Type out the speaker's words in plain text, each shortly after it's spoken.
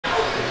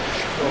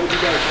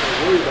Am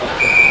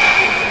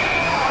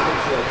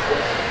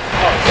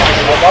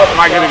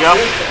I good to go?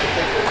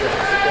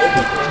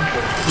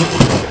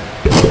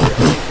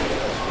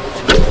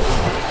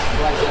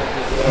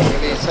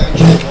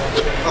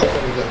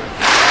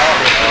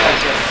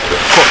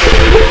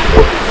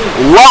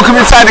 Welcome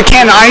inside the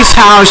Canton Ice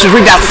House as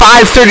we got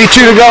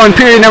 5:32 to go in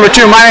period number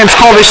 2. My name's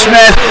Colby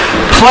Smith.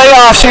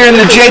 Playoffs here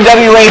in the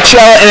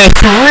JWHL and a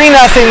 3-0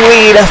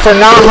 lead for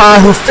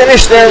NAHA, who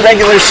finished their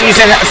regular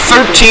season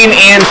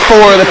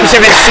 13-4. The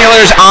Pacific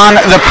Steelers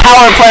on the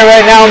power play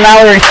right now.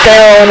 Mallory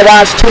Farrell in the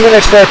box, 2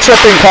 minutes for a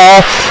tripping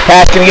call.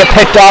 Pass going to get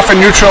picked off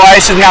and neutral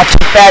ice, and now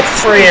took back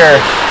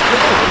Freer.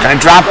 Going to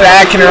drop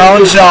back in her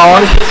own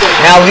zone.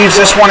 Now leaves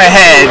this one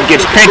ahead.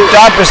 Gets picked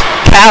up as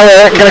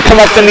Caller going to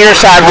come up the near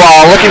side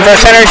wall. Looking for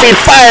a center feed.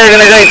 Fired, and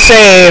a great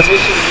save.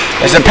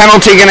 Is the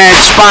penalty going to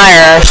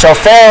expire? So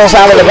Farrell's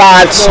out of the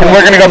box, and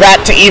we're going to go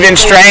back to even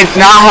strength.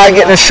 NAHA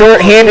getting a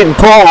short-handed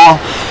goal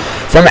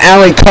from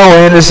Allie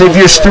Cohen as they've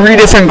used 3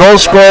 different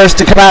goal scorers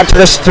to come out to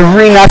this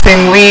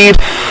 3-0 lead.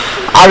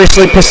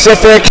 Obviously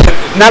Pacific,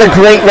 not a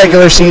great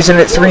regular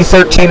season at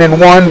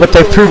 3-13-1, but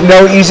they've proved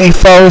no easy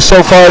foe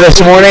so far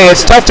this morning.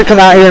 It's tough to come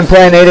out here and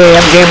play an 8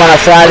 a.m. game on a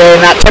Friday,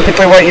 not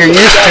typically what you're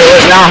used to.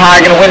 Is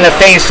NAHA going to win the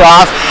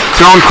face-off,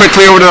 thrown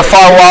quickly over to the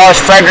far wall.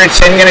 Is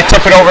Fredrickson going to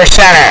tip it over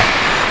center.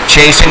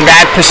 Chasing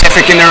back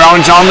Pacific in their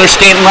own zone. They're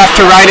skating left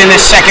to right in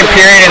this second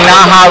period, and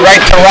NAHA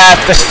right to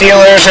left. The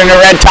Steelers in the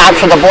red tops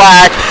with the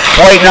black,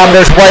 white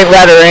numbers, white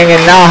lettering,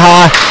 and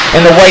NAHA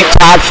in the white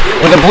tops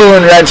with the blue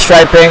and red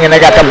striping, and they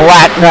got the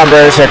black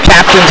numbers. Their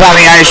captain's on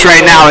the ice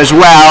right now as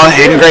well,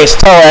 in Grace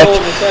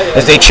Tulloch,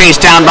 as they chase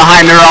down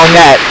behind their own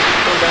net.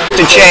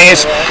 To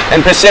chase,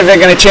 and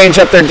Pacific going to change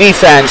up their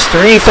defense.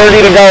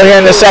 3:30 to go here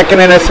in the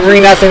second, and a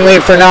 3-0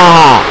 lead for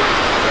NAHA.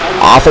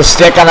 Off a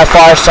stick on the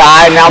far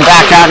side, now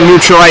back out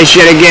neutral ice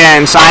yet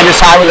again. Side to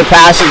side with the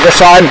pass of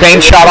Brassard.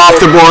 Bank shot off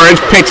the boards,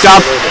 picked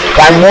up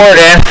by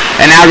Morden,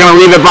 and now going to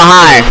leave it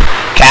behind.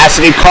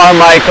 Cassidy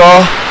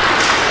Carmichael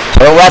to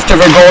the left of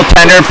her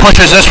goaltender,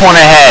 pushes this one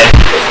ahead.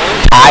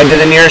 Tied to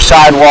the near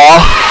side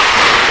wall.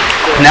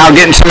 Now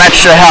getting some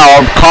extra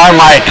help.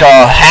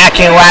 Carmichael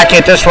hacking whack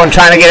at this one,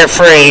 trying to get it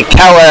free.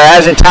 Keller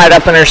has it tied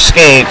up in her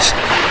skates.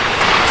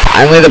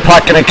 Finally the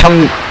puck going to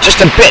come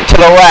just a bit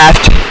to the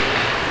left.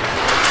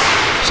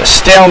 It's a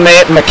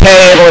stalemate.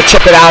 McKay able to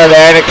chip it out of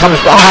there, and it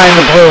comes behind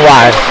the blue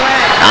line.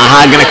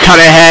 NAHA going to cut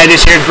ahead.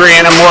 Here's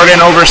Brianna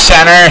Morden over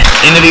center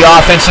into the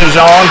offensive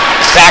zone.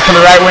 Back in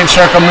the right wing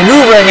circle,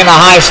 maneuvering in the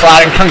high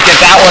slot, and couldn't get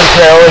that one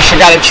through. She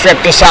got it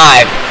stripped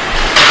aside.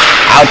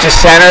 Out to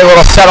center, a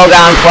little settle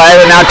down play.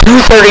 But now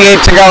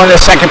 2:38 to go in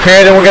the second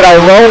period, and we'll get our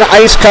lone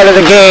ice cut of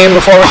the game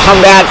before we come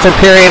back for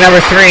period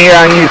number 3 here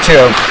on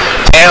YouTube.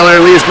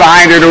 Taylor leaves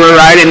behind her to her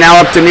right, and now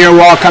up the near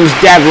wall comes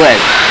Devlin.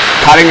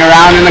 Cutting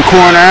around in the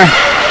corner.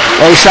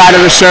 Low side of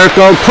the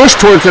circle, push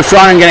towards the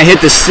front and going to hit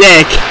the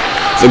stick.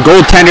 The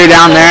goaltender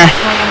down there,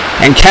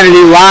 and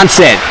Kennedy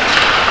Lonson.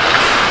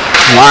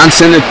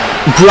 Lonson, the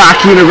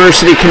Brock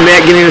University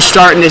commit, getting a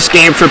start in this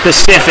game for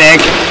Pacific.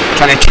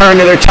 Trying to turn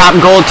to their top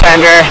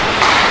goaltender.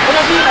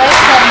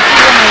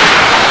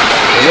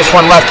 This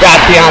one left back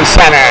beyond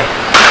center.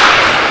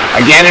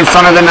 Again in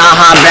front of the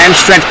NAHA bench,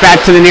 stretched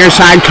back to the near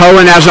side.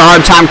 Cohen has a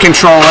hard time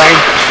controlling.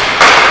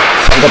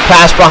 The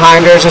pass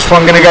behind her. Is this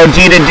one going to go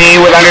D to D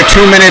with under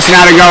 2 minutes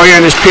now to go here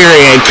in this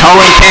period?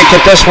 Cohen can't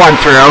get this one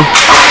through.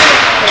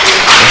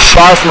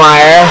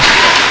 Scharfmeyer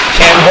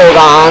can't hold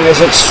on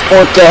as it's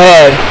forked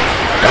ahead.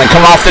 Going to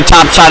come off the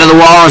top side of the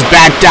wall. Is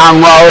back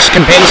down low.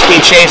 Skabinski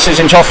chases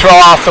and she'll throw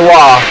off the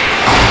wall.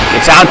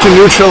 It's out to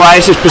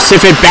neutralize this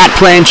Pacific bat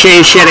play and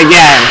chase yet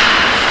again.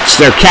 It's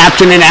their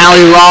captain and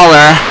Allie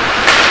Lawler.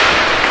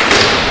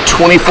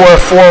 24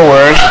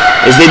 forward.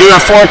 As they do have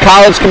 4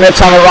 college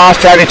commits on the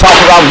roster. I already talked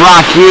about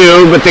Brock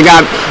U, but they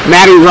got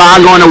Maddie Raw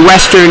going to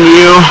Western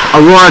U,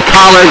 Aurora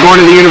Collar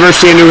going to the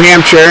University of New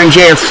Hampshire, and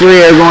Jaya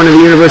Freer going to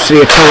the University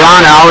of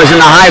Toronto. Is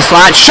in the high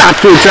slot, shot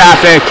through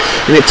traffic,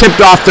 and it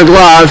tipped off the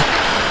glove.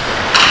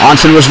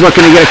 Onson was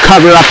looking to get a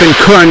cover up and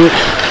couldn't.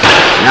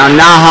 Now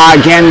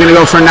NAHA again going to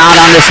go for a nod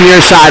on this near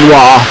side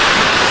wall.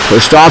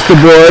 Pushed off the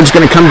boards,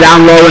 going to come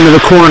down low into the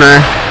corner.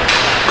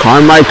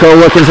 Carmichael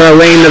looking for a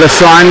lane to the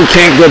front,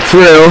 can't get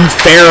through.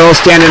 Farrell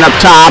standing up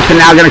top, and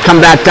now going to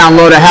come back down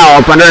low to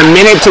help. Under a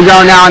minute to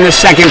go now in the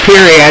second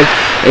period.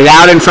 Is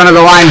out in front of the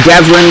line.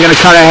 Devlin going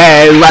to cut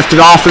ahead, left it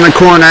off in the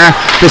corner.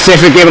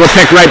 Pacific able to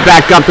pick right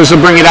back up as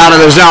they'll bring it out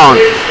of the zone.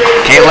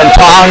 Caitlin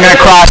Tong going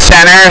to cross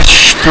center,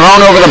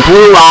 thrown over the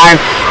blue line,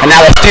 and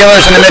now the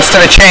Steelers in the midst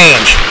of a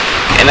change.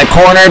 In the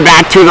corner,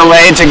 back through the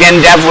lanes. Again,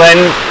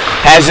 Devlin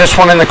has this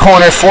one in the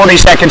corner. 40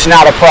 seconds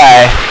now to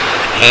play.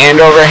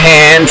 Hand over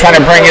hand, trying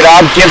to bring it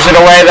up. Gives it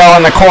away, though,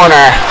 in the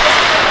corner.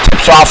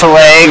 Tips off a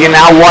leg, and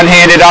now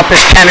one-handed up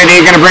is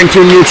Kennedy, going to bring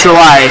through neutral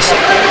ice.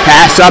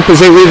 Pass up as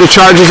they lead the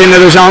Chargers into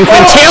the zone.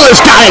 Quinn Taylor's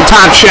got it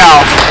top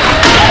shelf.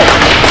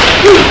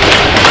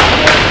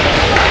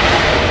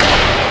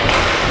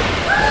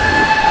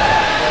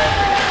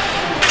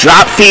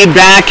 Drop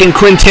feedback, and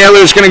Quinn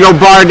Taylor's going to go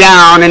bar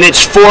down, and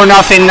it's 4-0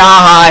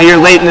 NAHA here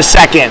late in the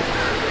second.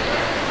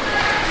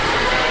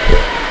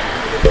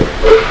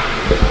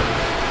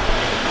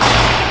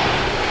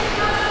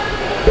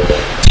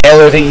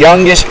 Taylor, the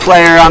youngest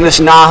player on this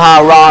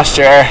NAHA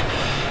roster,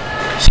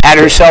 has had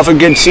herself a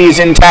good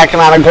season, tacking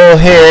on a goal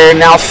here.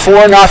 Now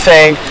 4-0,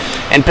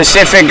 and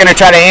Pacific going to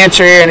try to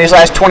answer here in these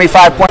last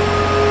 25 points. So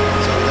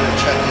I'm going to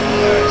check in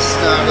here. It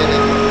started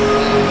at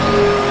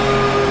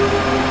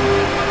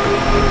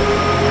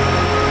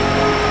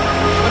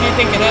What do you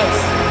think it is?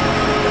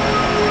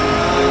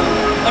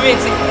 I mean,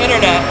 it's the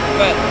internet,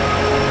 but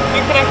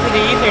you're connected to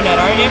the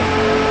Ethernet, aren't you?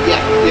 yeah,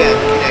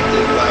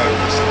 connected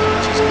wirelessly,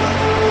 which is good.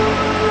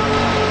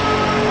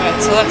 Alright,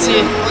 so let's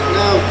see. What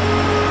now?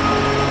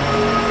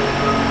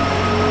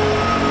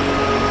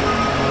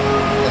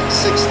 Like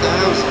 6,000.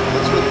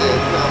 That's what they.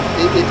 No,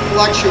 it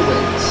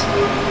fluctuates.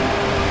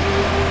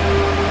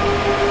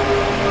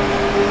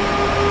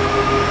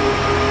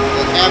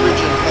 Like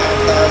averaging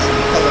 5,000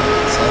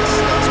 kilobits.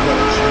 That's what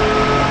it should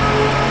be.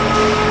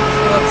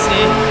 So let's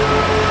see.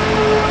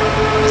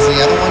 Is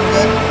the other one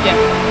good?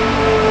 Yeah.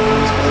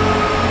 It's good.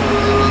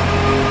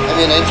 I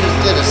mean, I just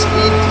did a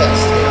speed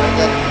test here. I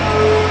got.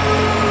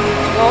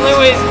 The only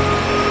ways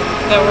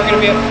that we're gonna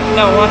be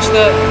watch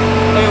the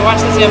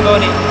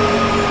Zamboni.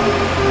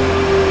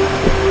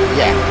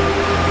 Yeah.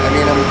 I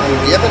mean, I'm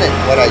giving it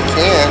what I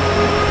can.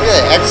 Look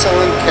at that,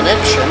 excellent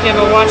connection. Yeah,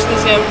 but watch the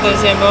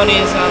Zamboni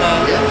is on a.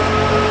 Yeah.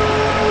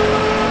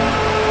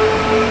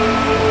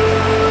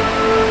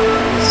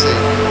 Let's see.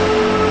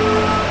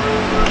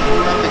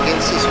 We're up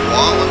against this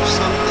wall or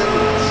something.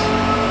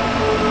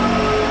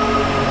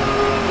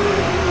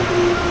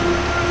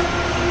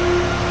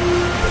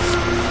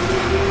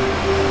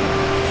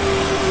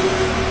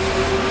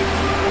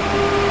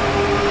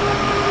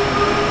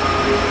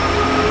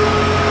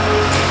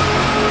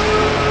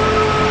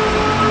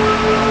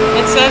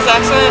 It says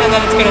excellent, and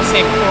then it's gonna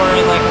say poor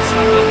in like a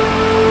second.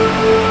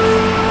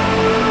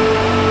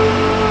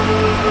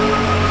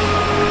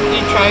 Did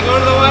you try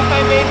going to the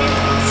Wi-Fi, maybe?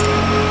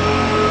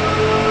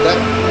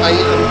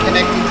 I'm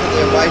connecting to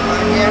the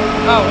Wi-Fi here.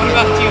 Oh, what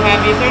about, do you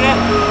have Ethernet?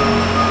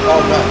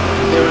 Oh no,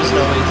 there is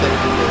no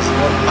Ethernet. There's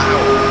no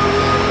power.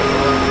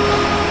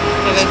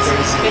 And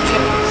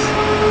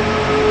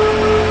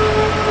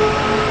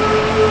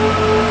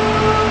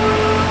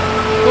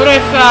what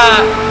if,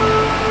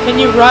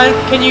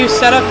 can you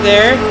set up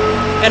there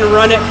and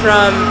run it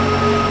from,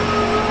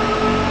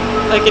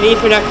 like an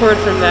Ethernet cord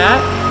from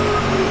that?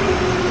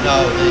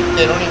 No,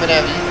 they don't even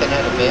have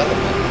Ethernet available.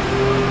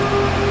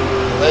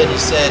 The lady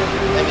said,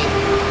 I mean,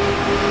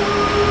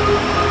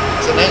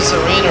 it's a nice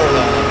arena and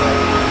all, but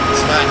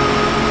it's not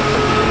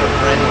computer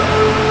friendly.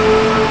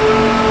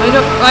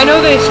 I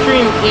know they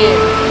stream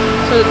games,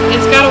 so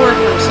it's got to work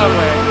from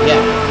somewhere.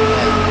 Yeah.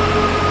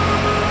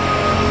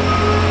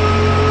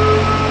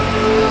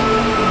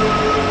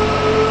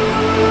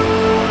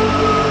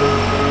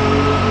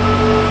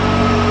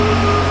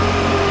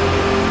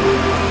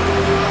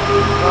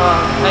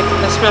 Like,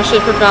 especially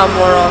for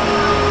Balmoral,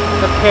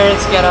 the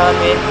parents get on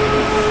me.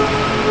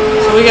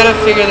 So we gotta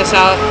figure this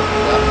out.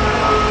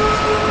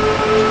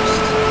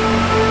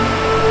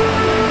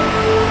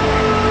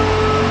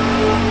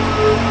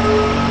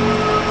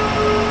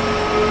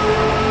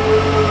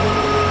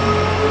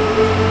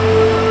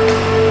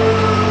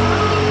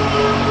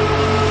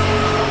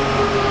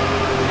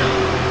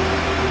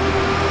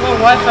 What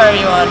Wi-Fi are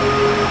you on?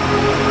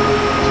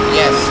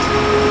 Yes.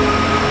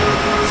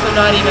 So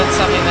not even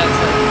something that's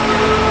like...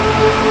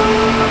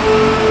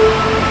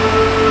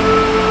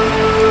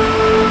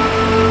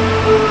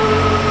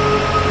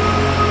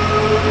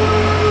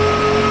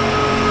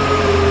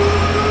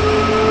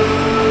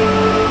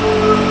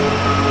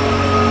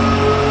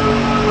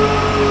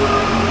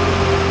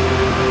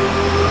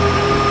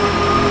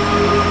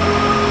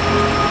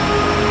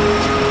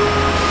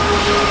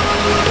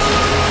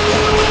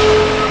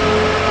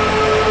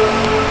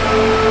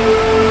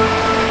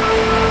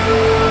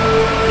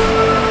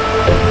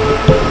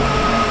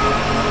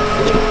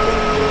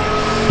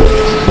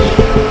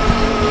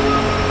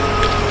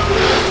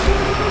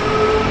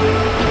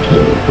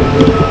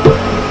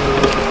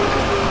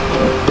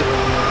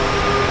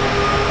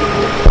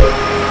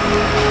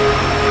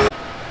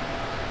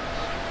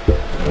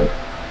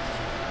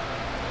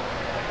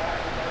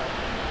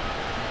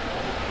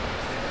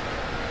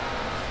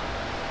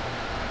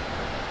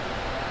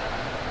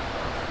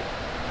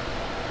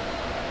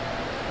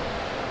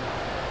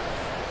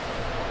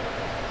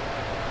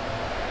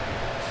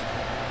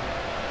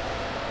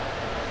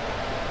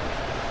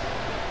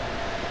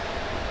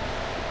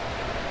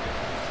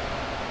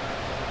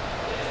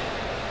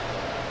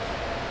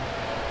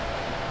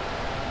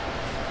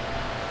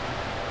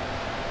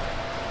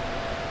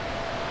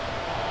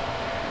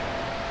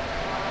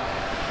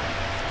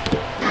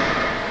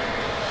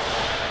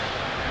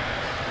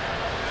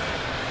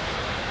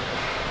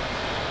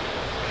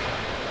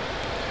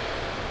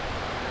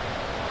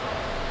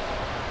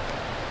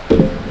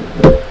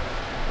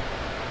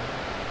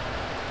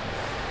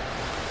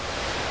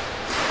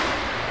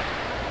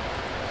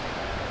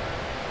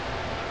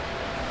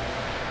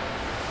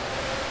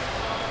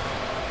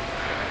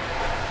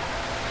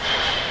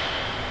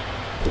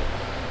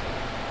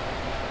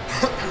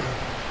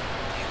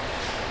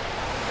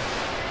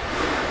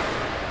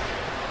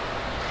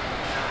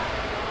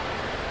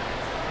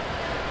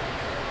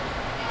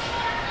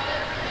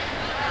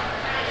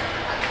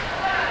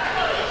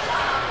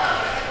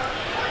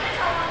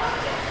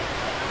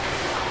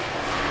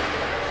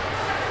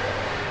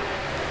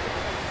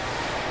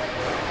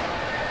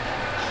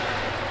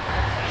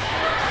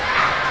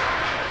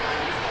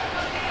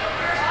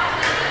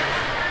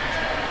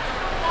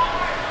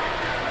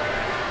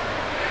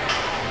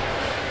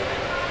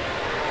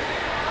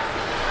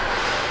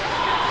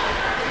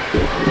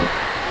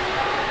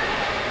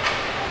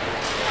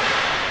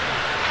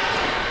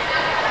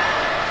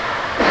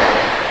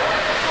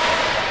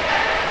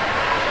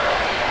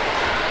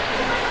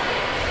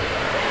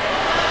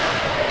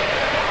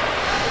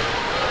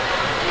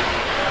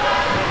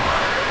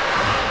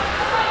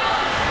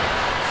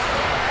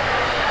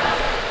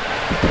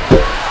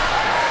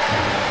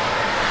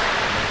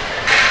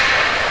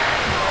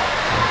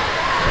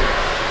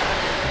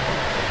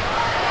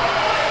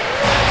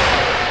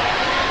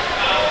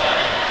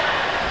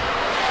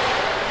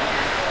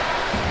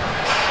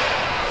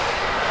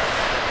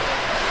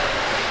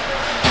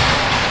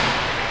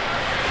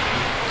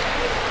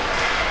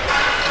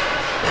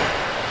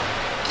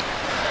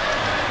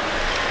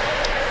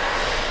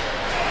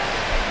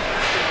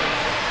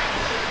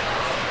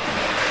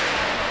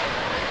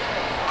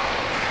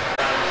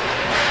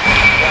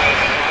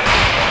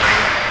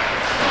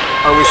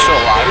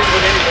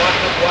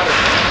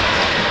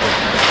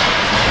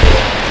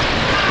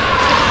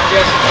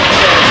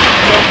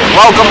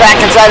 Welcome back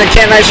inside the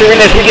Canton Ice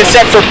Arena as we get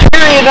set for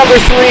period number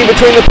 3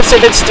 between the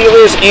Pacific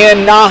Steelers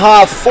and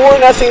NAHA.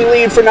 4-0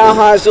 lead for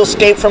NAHA as they'll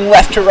skate from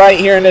left to right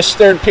here in this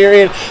third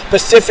period.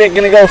 Pacific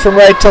going to go from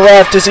right to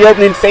left as the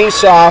opening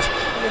face-off.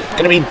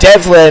 Going to be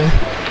Devlin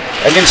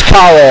against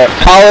Collar.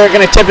 Collar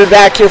going to tip it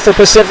back here for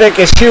Pacific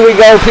as here we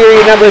go,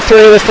 period number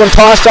 3. This one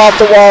tossed off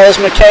the wall as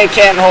McKay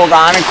can't hold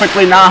on, and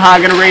quickly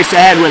NAHA going to race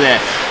ahead with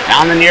it.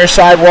 Down the near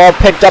side wall,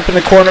 picked up in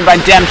the corner by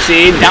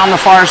Dempsey. Down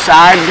the far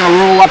side, going to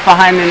roll up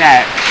behind the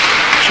net.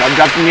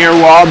 Shoved up the near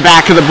wall,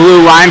 back of the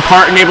blue line.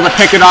 Parton able to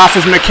pick it off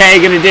as McKay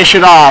going to dish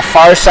it off.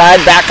 Far side,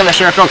 back of the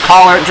circle.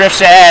 Collar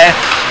drifts ahead.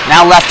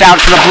 Now left out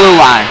to the blue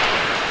line.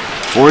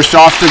 Forced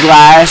off the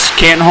glass.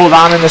 Can't hold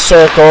on in the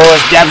circle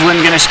as Devlin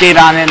going to skate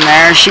on in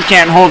there. She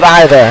can't hold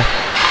either.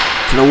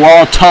 To the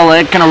wall,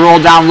 Tulloch going to roll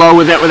down low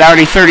with it with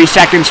already 30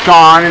 seconds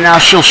gone. And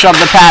now she'll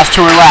shove the pass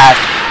to her left.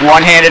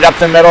 One-handed up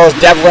the middle as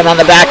Devlin on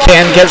the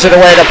backhand gives it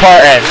away to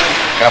Parton.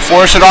 Going to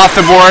force it off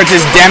the boards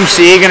as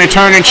Dempsey going to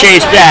turn and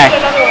chase back.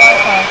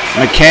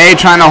 McKay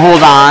trying to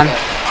hold on.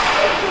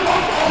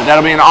 But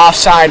that'll be an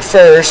offside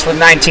first with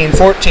 19:14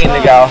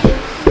 to go.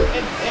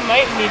 It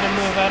might need to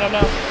move, I don't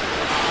know.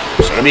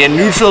 So it'll be a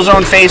neutral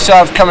zone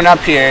face-off coming up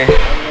here.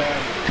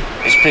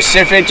 Is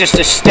Pacific just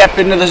a step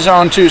into the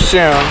zone too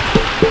soon?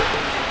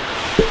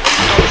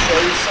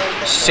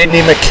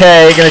 Sydney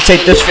McKay going to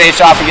take this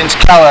face-off against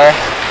Keller.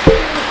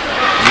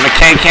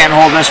 McKay can't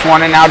hold this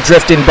one, and now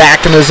drifting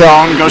back in the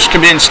zone goes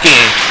Kabinski.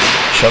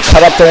 She'll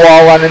cut up the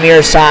wall on the near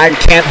side,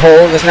 can't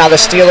hold, as now the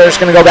Steelers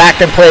going to go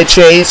back and play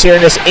chase here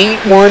in this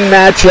 8-1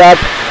 matchup.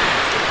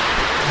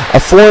 A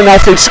 4-0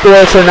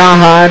 score for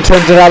NAHA in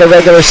terms of how the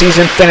regular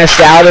season finished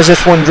out as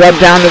this one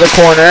drubbed down to the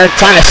corner,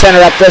 trying to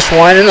center up this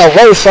one, and the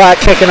low slot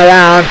kicking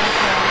around.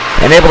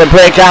 And able to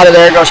break out of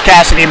there goes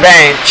Cassidy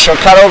Bank. She'll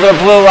cut over the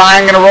blue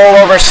line, going to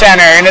roll over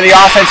center into the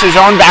offensive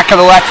zone, back to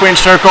the left wing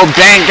circle.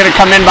 Bank going to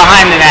come in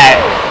behind the net.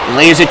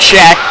 Lays a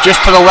check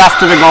just to the left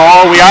of the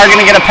goal. We are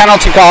going to get a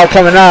penalty call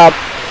coming up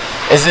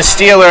as the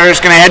Steelers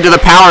going to head to the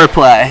power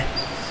play.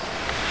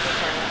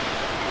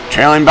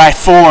 Trailing by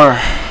 4.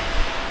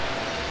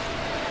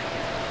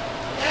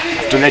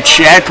 After the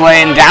check,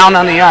 laying down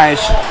on the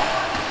ice.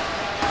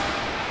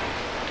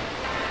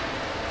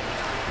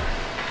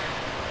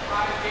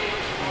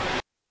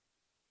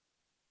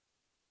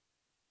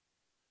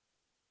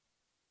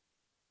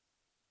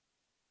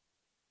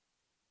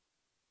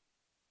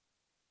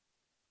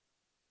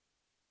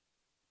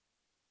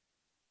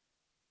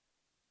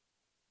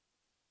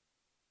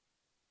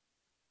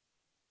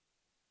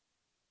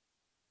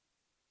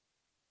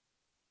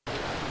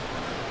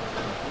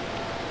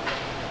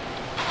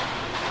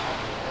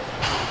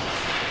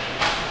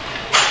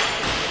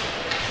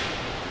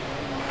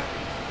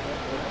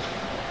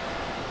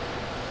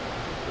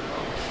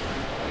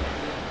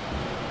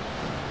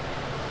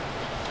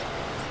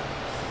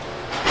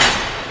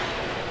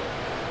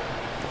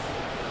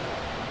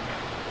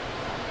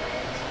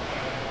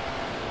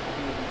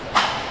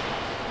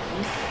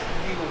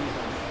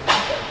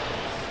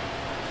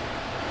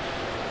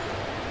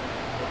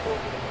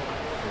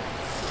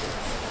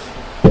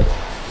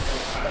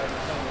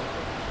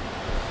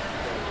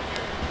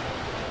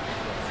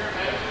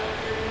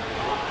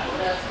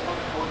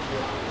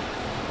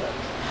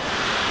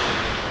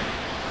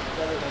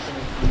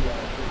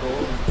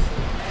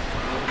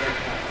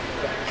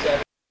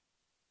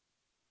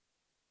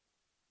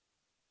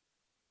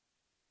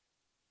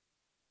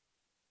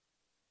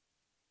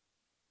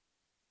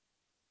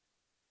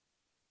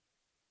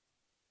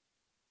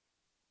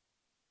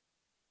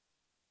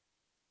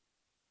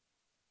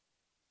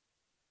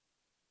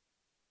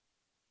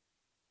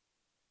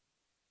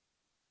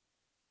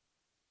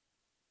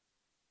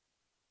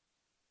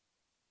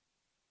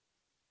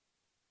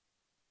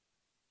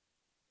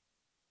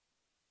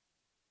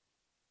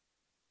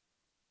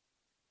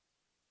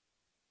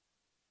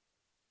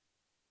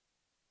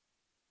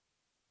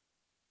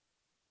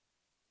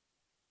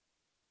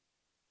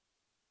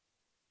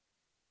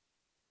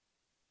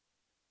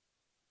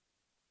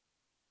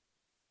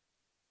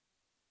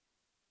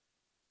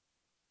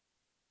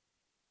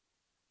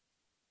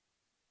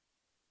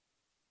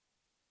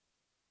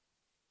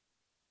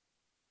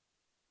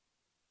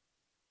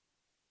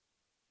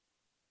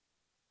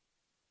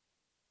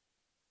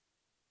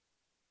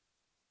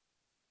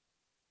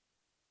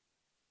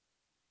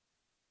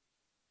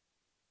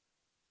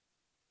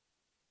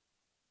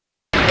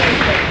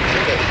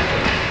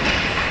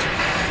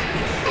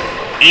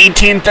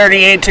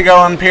 $18:38 to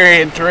go in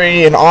period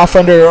 3, and off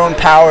under her own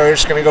power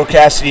is going to go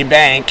Cassidy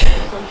Bank.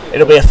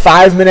 It'll be a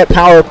 5-minute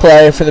power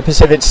play for the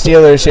Pacific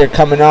Steelers here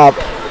coming up.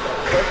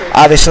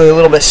 Obviously a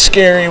little bit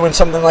scary when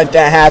something like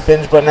that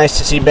happens, but nice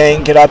to see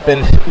Bank get up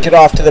and get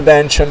off to the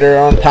bench under her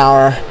own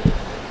power.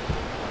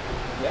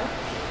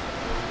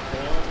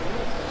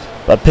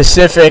 But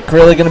Pacific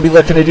really going to be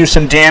looking to do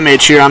some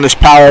damage here on this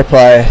power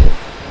play.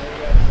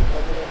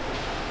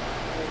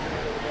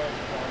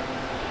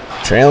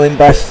 Trailing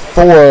by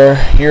 4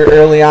 here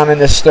early on in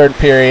this third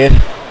period.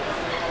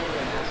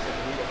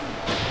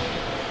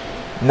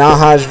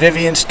 NAHA's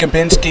Vivian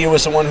Skabinski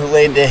was the one who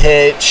laid the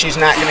hit. She's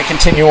not going to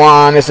continue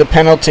on as the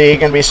penalty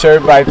going to be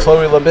served by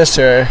Chloe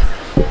Labisser,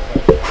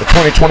 the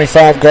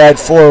 2025 grad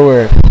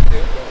forward.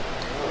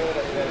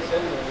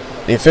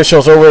 The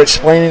officials over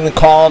explaining the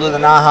call to the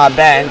NAHA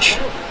bench.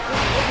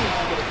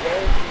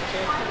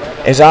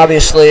 As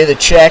obviously the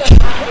check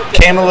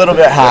came a little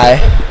bit high.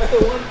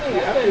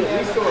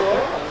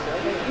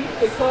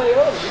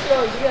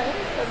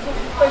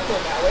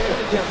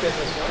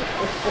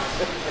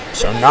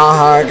 So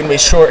NAHA going to be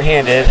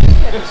short-handed.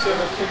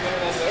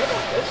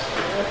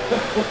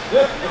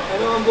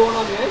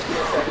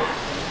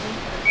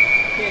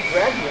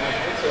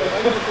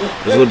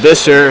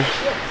 Labisser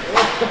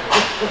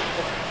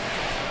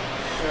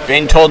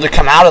being told to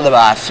come out of the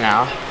box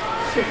now.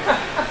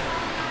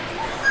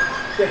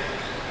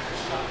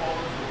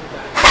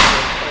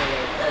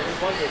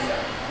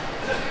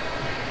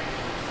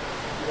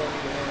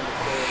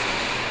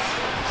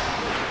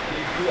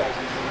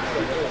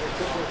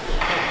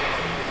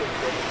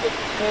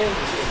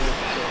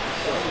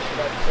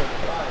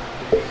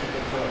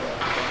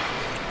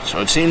 So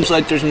it seems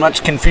like there's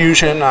much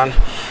confusion on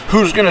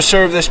who's going to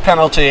serve this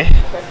penalty.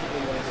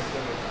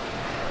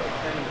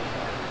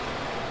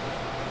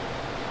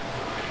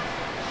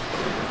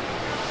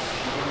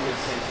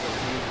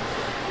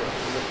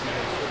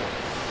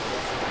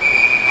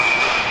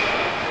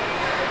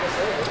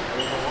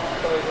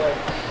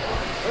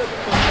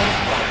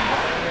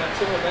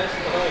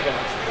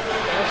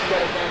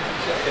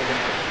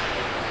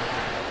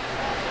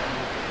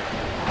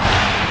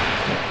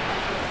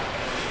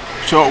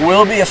 So it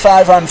will be a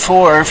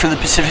 5-on-4 for the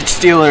Pacific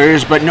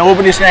Steelers, but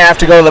nobody's going to have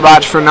to go to the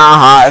box for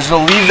NAHA. As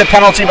they'll leave the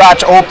penalty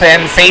box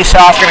open,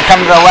 face-off going to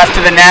come to the left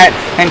of the net,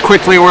 and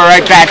quickly we're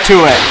right back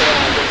to it.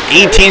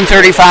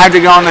 18:35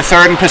 to go in the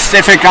third, and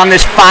Pacific on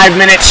this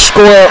 5-minute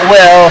score at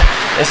will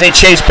as they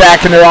chase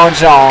back in their own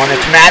zone.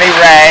 It's Maddie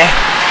Ray,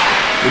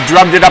 who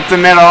drubbed it up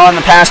the middle, and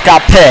the pass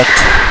got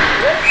picked.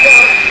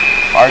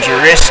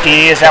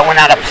 Bargeriski as that went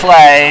out of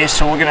play,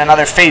 so we'll get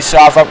another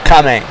face-off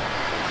upcoming.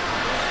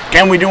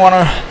 Again, we do want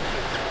to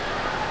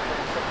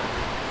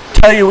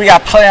tell you we got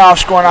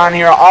playoffs going on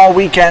here all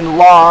weekend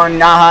long.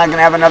 NAHA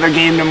going to have another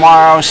game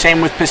tomorrow. Same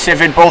with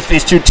Pacific. Both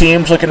these two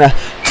teams looking to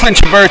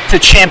clinch a berth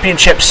to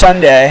championship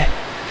Sunday.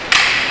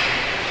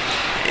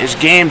 There's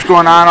games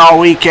going on all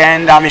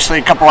weekend.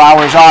 Obviously a couple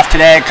hours off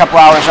today, a couple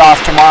hours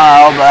off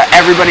tomorrow, but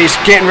everybody's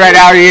getting right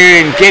out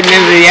here and getting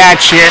into the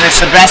action.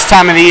 It's the best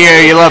time of the year.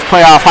 You love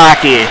playoff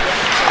hockey.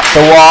 Up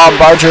the wall,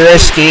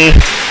 Bargeriski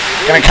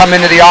going to come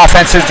into the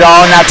offensive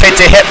zone. Now takes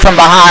a hit from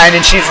behind,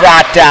 and she's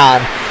rocked down.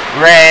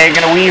 Ray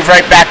going to weave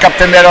right back up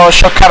the middle.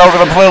 She'll cut over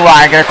the blue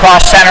line. Going to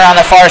cross center on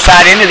the far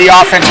side into the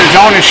offensive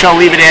zone, and she'll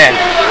leave it in.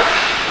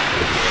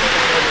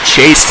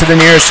 Chase to the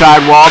near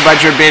side wall by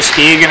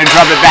Drabisky. Going to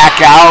drub it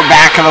back out.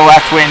 Back of the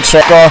left wing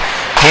circle.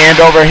 Hand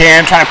over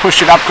hand. Trying to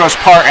push it up goes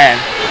Parton.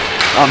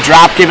 A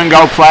drop, give and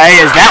go play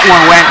as that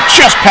one went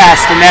just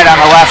past the net on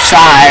the left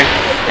side.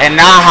 And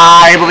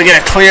NAHA able to get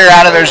it clear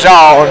out of their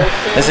zone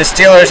as the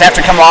Steelers have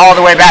to come all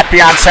the way back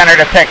beyond center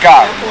to pick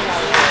up.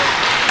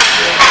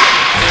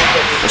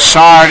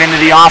 Bessard into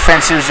the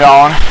offensive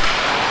zone.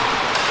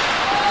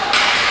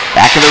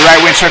 Back of the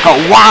right wing circle.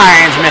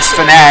 Wines missed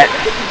the net.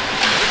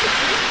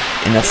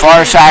 In the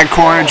far side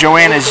corner,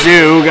 Joanna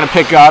Zhu going to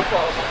pick up.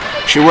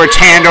 She works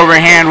hand over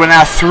hand with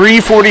now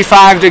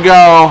 3:45 to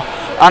go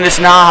on this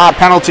NAHA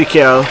penalty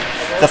kill.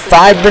 The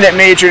 5-minute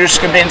major to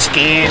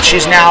Skabinski, and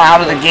she's now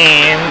out of the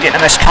game, getting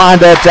a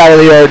misconduct out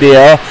of the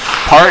ordeal.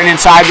 Parton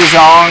inside the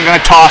zone, going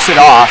to toss it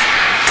off.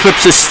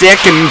 Clips a stick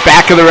and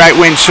back of the right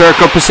wing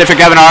circle. Pacific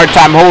having a hard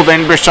time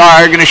holding.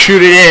 Broussard going to shoot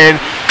it in.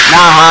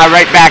 NAHA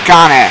right back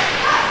on it.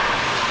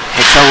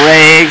 It's a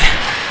leg,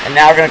 and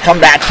now going to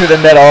come back to the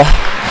middle.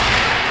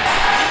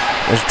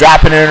 Was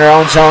dropping in her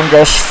own zone,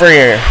 goes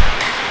Freer.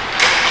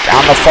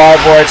 Down the far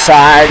board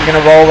side, going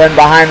to roll in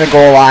behind the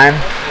goal line.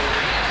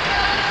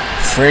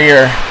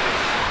 Freer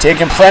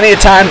taking plenty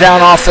of time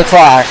down off the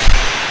clock.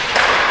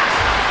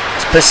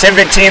 This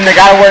Pacific team, they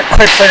got to work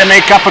quickly to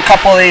make up a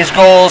couple of these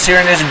goals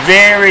here in this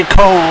very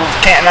cold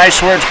Canton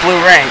Ice Works blue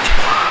rink.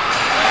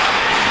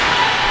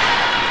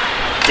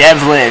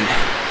 Devlin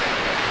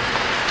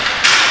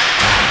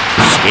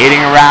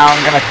skating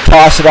around, going to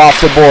toss it off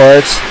the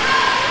boards.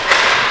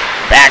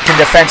 Back in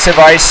defensive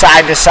ice,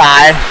 side to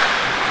side.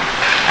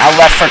 Now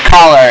left for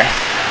Collar.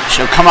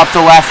 She'll come up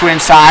the left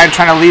wing side,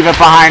 trying to leave it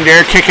behind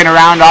her, kicking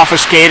around off a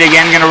skate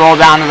again, going to roll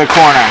down to the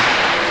corner.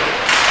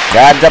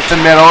 Grabbed up the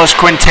middle is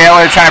Quinn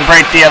Taylor trying to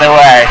break the other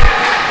way.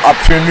 Up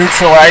through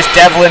neutral ice,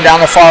 Devlin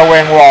down the far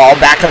wing wall,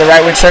 back of the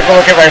right wing circle,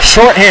 looking for a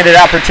short-handed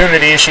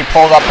opportunity as she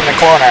pulled up in the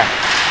corner.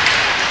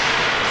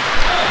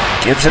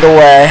 Gives it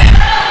away.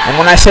 And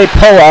when I say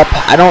pull up,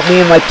 I don't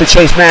mean like the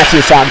Chase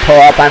Matthews song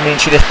pull up, I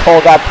mean she just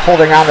pulled up,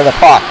 holding onto the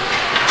puck.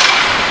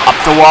 Up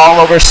the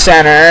wall over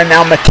center.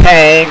 Now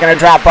McKay going to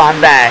drop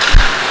on back.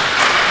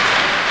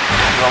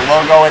 The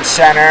logo at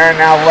center.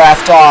 Now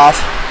left off.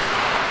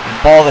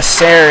 Ball to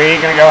Sari.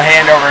 Going to go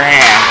hand over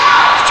hand.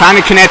 Trying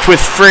to connect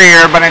with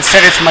Freer, but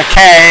instead it's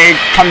McKay.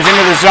 Comes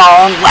into the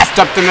zone, left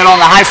up the middle,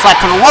 and the high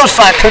slot to the low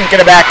slot. Couldn't get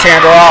a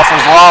backhander off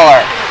with Lawler.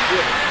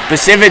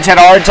 Pacifics had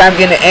a hard time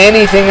getting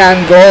anything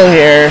on goal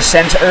here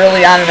since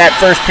early on in that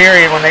first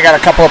period when they got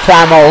a couple of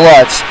primo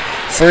looks.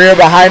 Freer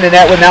behind the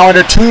net with now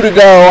under 2 to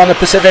go on the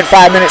Pacific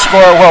 5-minute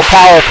score at World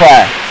Power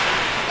Play.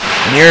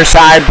 Near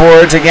side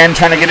boards again,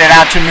 trying to get it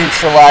out to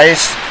neutral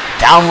ice.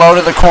 Down low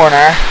to the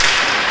corner.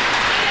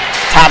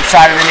 Top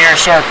side of the near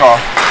circle.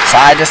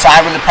 Side to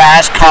side with the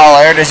pass.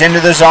 Collard is into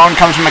the zone.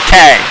 Comes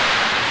McKay.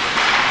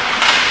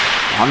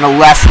 On the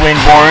left wing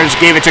boards.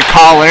 Gave it to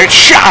Collard.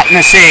 Shot and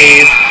a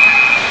save.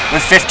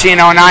 With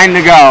 15:09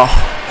 to go.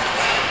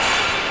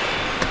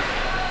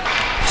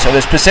 So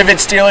this Pacific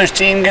Steelers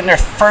team getting their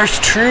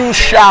first true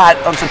shot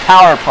of the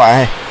power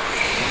play.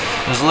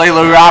 There's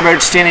Layla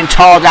Roberts standing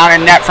tall down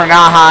in net for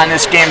NAHA in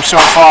this game so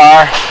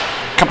far.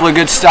 A couple of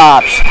good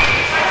stops.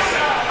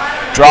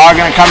 Draw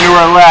going to come to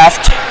her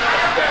left.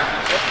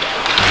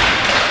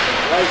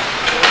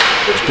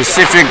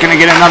 Pacific going to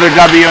get another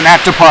W in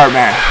that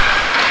department.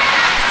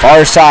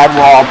 Far side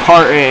wall,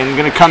 Parton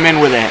going to come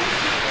in with it.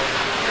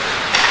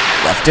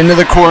 Left into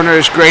the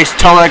corners, Grace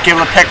Tulloch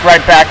able to pick right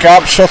back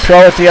up. She'll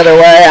throw it the other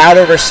way, out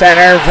over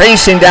center.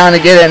 Racing down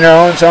to get it in her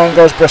own zone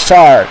goes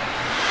Brassard.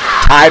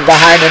 Tied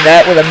behind the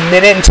net with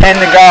 1:10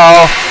 to go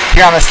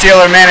here on the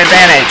Steeler man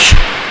advantage.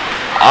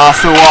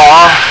 Off the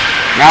wall.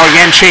 Now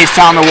again chased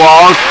down the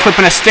wall,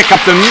 clipping a stick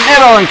up the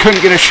middle and couldn't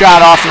get a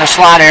shot off in the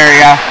slot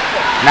area.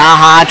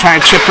 NAHA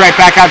trying to chip right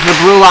back out to the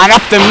blue line,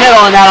 up the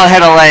middle, and that'll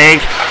hit a leg.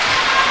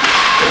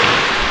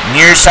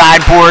 Near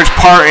side boards,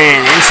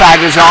 Parton, inside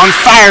the zone,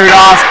 fired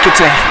off, gets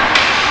it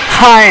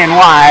high and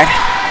wide.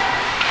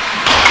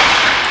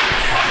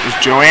 There's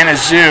Joanna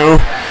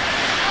Zhu,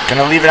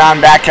 gonna leave it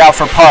on back out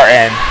for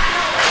Parton.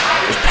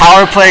 This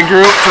power play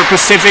group for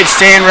Pacific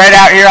staying right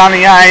out here on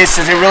the ice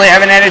as they really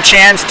haven't had a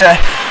chance to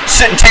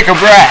sit and take a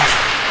breath.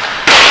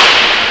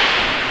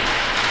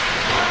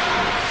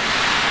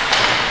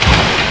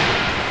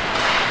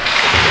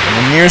 In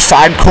the near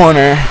side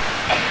corner,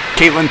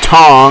 Caitlin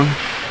Tong.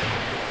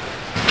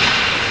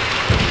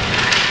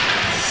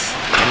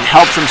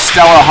 Help from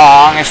Stella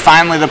Hong as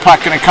finally the puck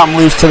going to come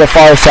loose to the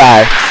far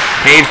side.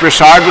 Paige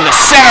Brassard with a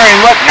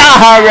centering look.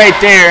 NAHA right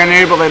there, and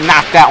they're able to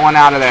knock that one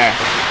out of there.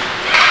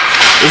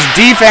 This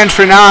defense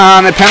for NAHA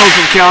on the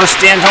penalty kill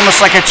stands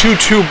almost like a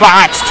 2-2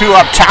 box, 2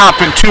 up top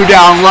and 2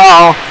 down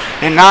low.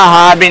 And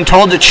NAHA being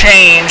told to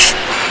change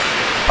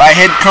by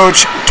head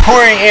coach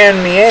Tori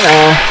Ann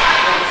Mieno.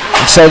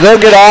 And so they'll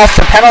get off,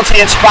 the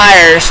penalty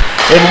expires,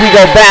 and we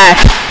go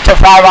back to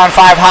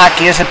 5-on-5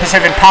 hockey as the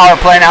Pacific power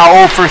play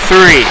now 0 for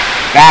 3.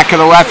 Back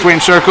of the left wing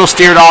circle,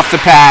 steered off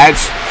the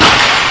pads.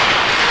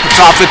 It's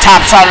off the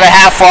top side of the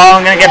half wall.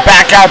 I'm going to get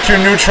back out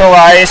through neutral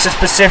ice. It's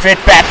Pacific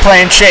back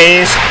playing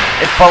chase.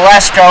 It's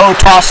Balesko who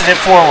tosses it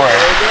forward.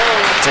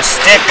 It's a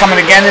stick coming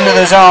again into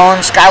the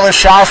zone. Skylar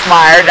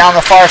Schaufmeyer down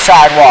the far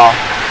side wall.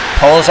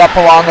 Pulls up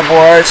along the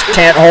boards.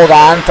 Can't hold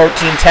on.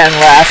 13:10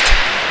 left.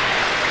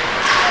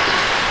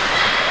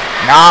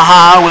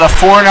 NAHA with a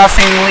 4-0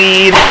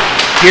 lead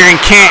here in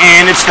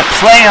Canton. It's the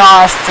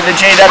playoff for the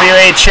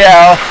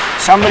JWHL.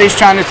 Somebody's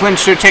trying to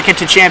clinch their ticket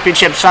to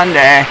Championship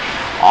Sunday.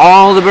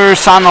 All the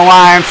berths on the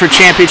line for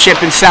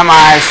Championship and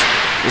semis.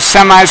 The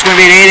semis going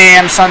to be at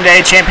 8 a.m. Sunday.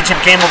 Championship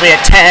game will be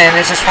at 10.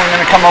 Is this one going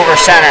to come over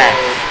center?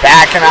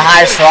 Back in the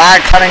high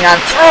slot, cutting on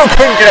through.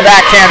 Couldn't get a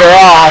backhander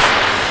off.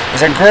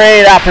 It was a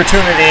great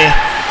opportunity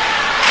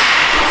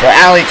for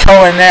Allie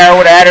Cohen there.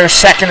 Would have had her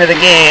second of the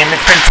game.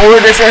 It's been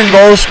 4 different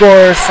goal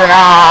scorers for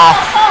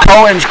NAHA.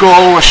 Cohen's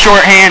goal was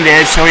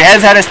shorthanded, so he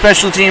has had a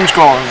special teams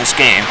goal in this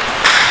game.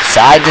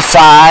 Side to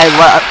side,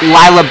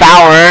 Lila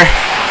Bauer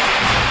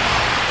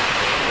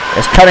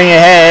is cutting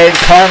ahead.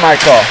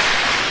 Carmichael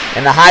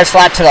in the high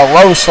slot to the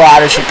low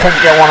slot as she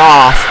couldn't get one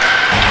off.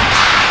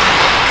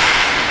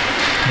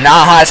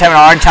 NAHA is having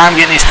a hard time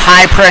getting these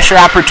high pressure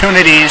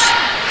opportunities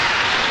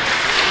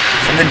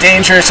from the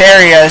dangerous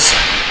areas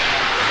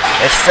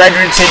as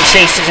Fredrickson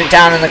chases it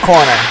down in the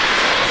corner.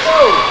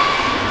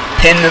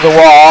 Pinned to the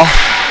wall.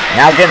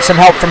 Now getting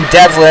some help from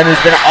Devlin,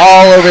 who's been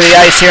all over the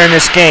ice here in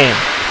this game.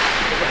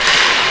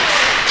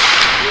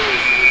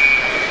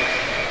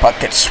 Puck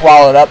gets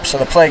swallowed up, so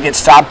the play gets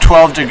stopped.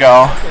 12 to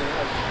go.